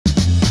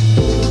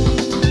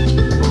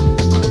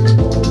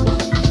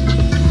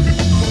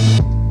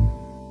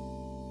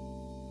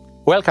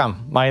Welcome,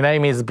 my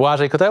name is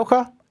Błażej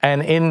Kotełko,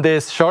 and in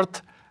this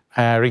short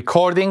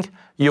recording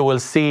you will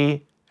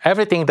see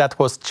everything that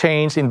was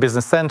changed in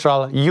Business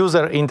Central,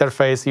 user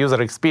interface,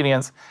 user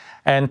experience,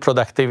 and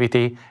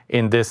productivity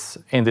in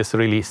this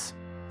release.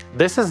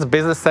 This is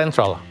Business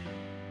Central,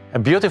 a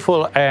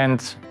beautiful and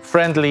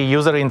friendly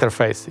user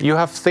interface. You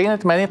have seen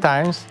it many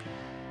times,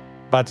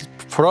 but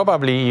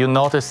probably you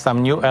noticed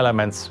some new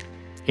elements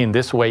in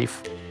this wave.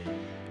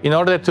 In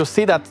order to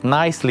see that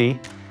nicely,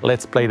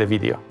 let's play the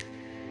video.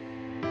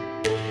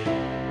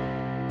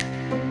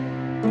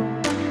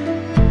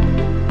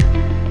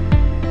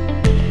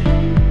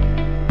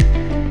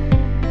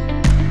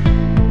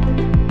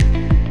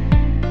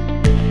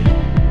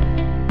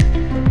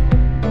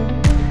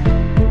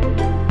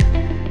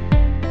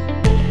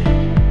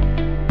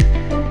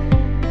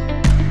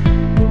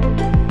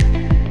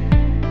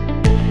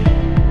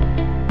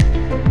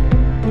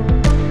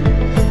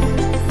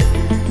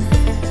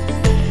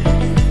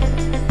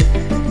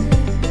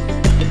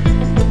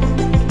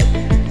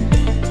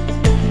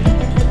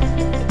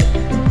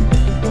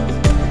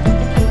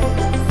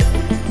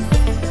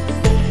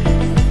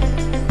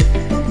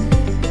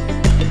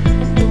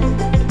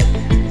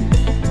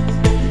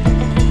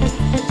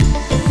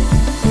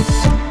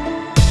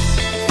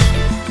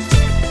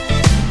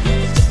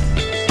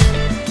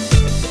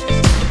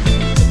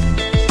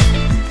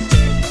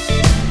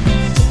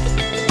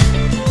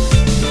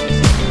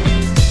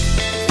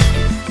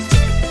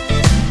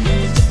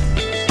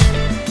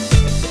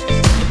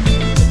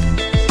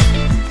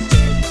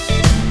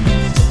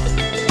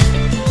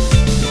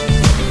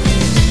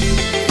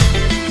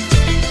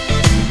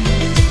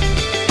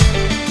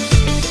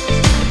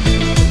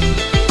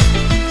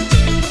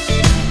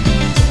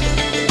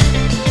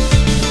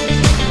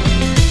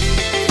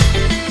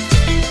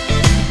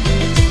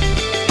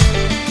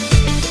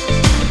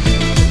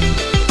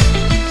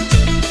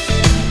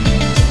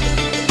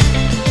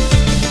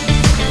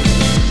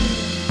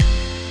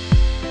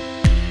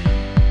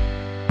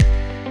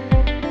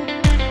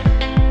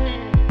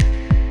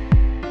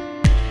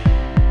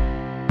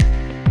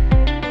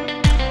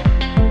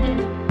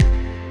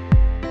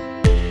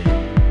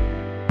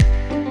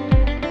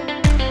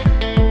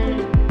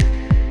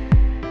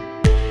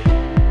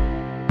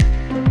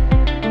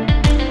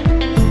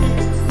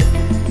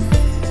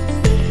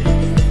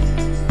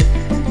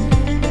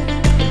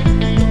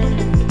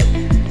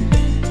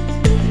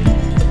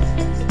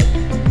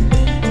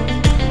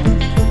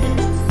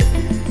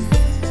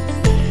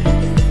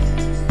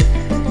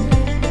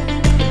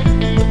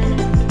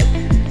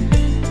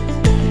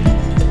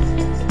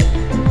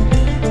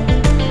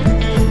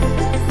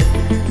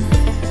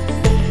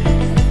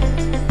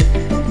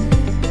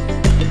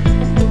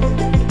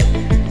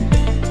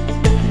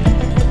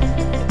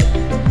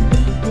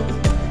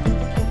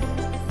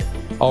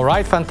 All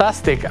right,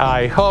 fantastic.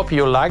 I hope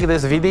you like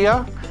this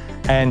video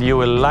and you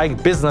will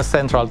like Business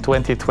Central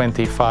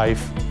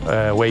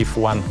 2025 Wave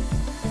 1.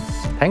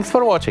 Thanks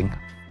for watching.